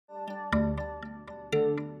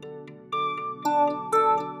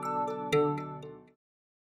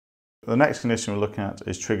the next condition we're looking at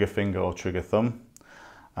is trigger finger or trigger thumb.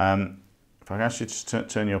 If I can ask you to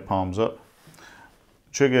turn your palms up.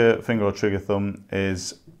 Trigger finger or trigger thumb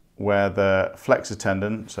is where the flexor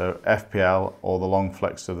tendon, so FPL or the long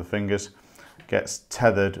flexor of the fingers, gets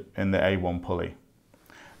tethered in the A1 pulley.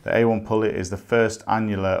 The A1 pulley is the first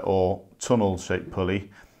annular or tunnel-shaped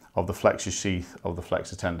pulley of the flexor sheath of the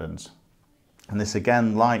flexor tendons. And this,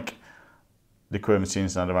 again, like the quercetin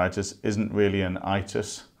tendinitis, isn't really an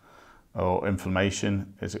itis or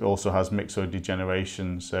inflammation. It also has myxoid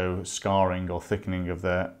degeneration, so scarring or thickening of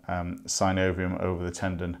the synovium over the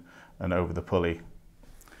tendon and over the pulley.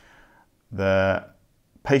 The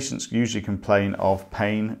patients usually complain of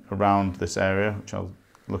pain around this area, which I'll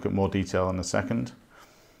look at more detail in a second.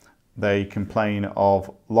 They complain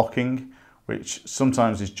of locking, which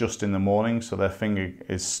sometimes is just in the morning, so their finger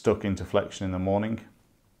is stuck into flexion in the morning,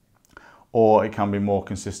 or it can be more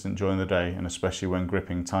consistent during the day, and especially when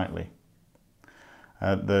gripping tightly.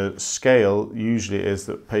 The scale usually is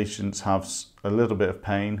that patients have a little bit of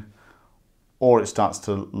pain, or it starts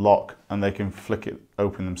to lock and they can flick it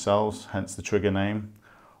open themselves, hence the trigger name,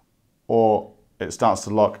 or it starts to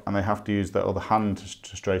lock and they have to use their other hand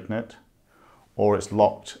to straighten it, or it's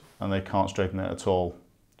locked and they can't straighten it at all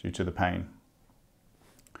due to the pain.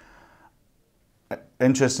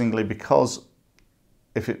 Interestingly, because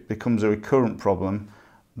if it becomes a recurrent problem,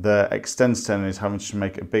 the extensor tendon is having to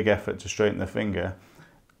make a big effort to straighten the finger,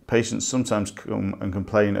 patients sometimes come and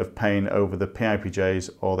complain of pain over the PIPJs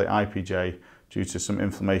or the IPJ due to some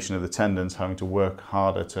inflammation of the tendons, having to work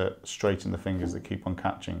harder to straighten the fingers that keep on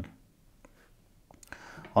catching.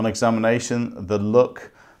 On examination, the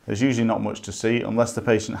look, there's usually not much to see unless the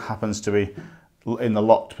patient happens to be in the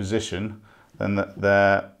locked position, then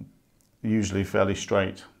they're usually fairly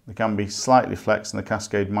straight. They can be slightly flexed and the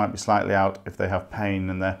cascade might be slightly out if they have pain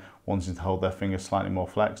and they're wanting to hold their fingers slightly more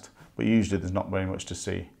flexed, but usually there's not very much to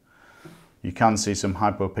see. You can see some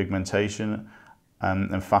hypopigmentation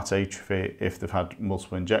and fat atrophy if they've had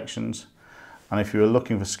multiple injections. And if you were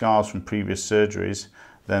looking for scars from previous surgeries,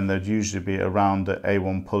 then they'd usually be around the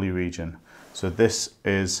A1 pulley region. So this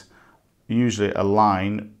is usually a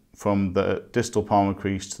line from the distal palmar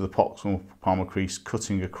crease to the proximal palmar crease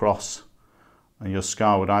cutting across, and your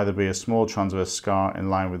scar would either be a small transverse scar in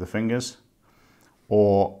line with the fingers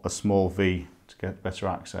or a small V to get better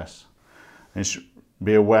access. And you should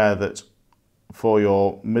be aware that for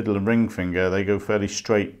your middle and ring finger, they go fairly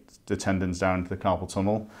straight, the tendons down to the carpal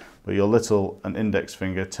tunnel, but your little and index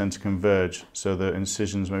finger tend to converge, so the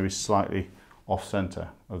incisions may be slightly off center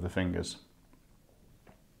of the fingers.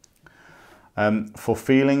 For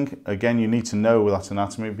feeling, again, you need to know that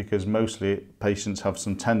anatomy because mostly patients have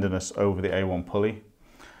some tenderness over the A1 pulley,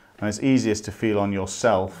 and it's easiest to feel on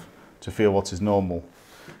yourself to feel what is normal.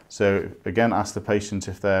 So again, ask the patient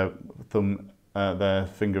if their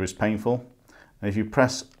finger is painful, and if you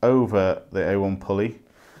press over the A1 pulley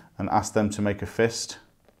and ask them to make a fist,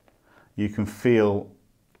 you can feel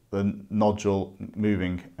the nodule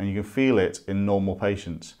moving, and you can feel it in normal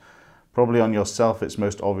patients. Probably on yourself it's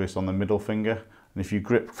most obvious on the middle finger, and if you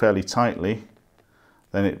grip fairly tightly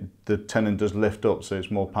then the tendon does lift up, so it's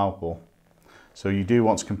more palpable. So you do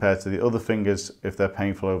want to compare to the other fingers if they're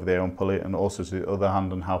painful over the A1 pulley, and also to the other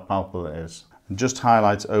hand and how palpable it is. And just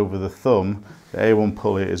highlight over the thumb, the A1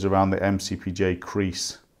 pulley is around the MCPJ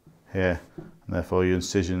crease here, and therefore your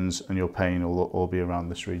incisions and your pain will all be around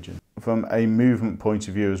this region. From a movement point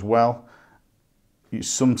of view as well, you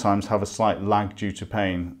sometimes have a slight lag due to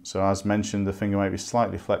pain. So as mentioned, the finger might be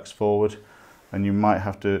slightly flexed forward and you might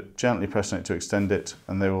have to gently press on it to extend it,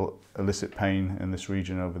 and they will elicit pain in this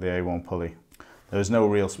region over the A1 pulley. There is no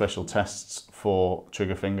real special tests for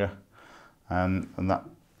trigger finger, and that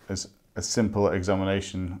is a simple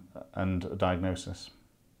examination and a diagnosis.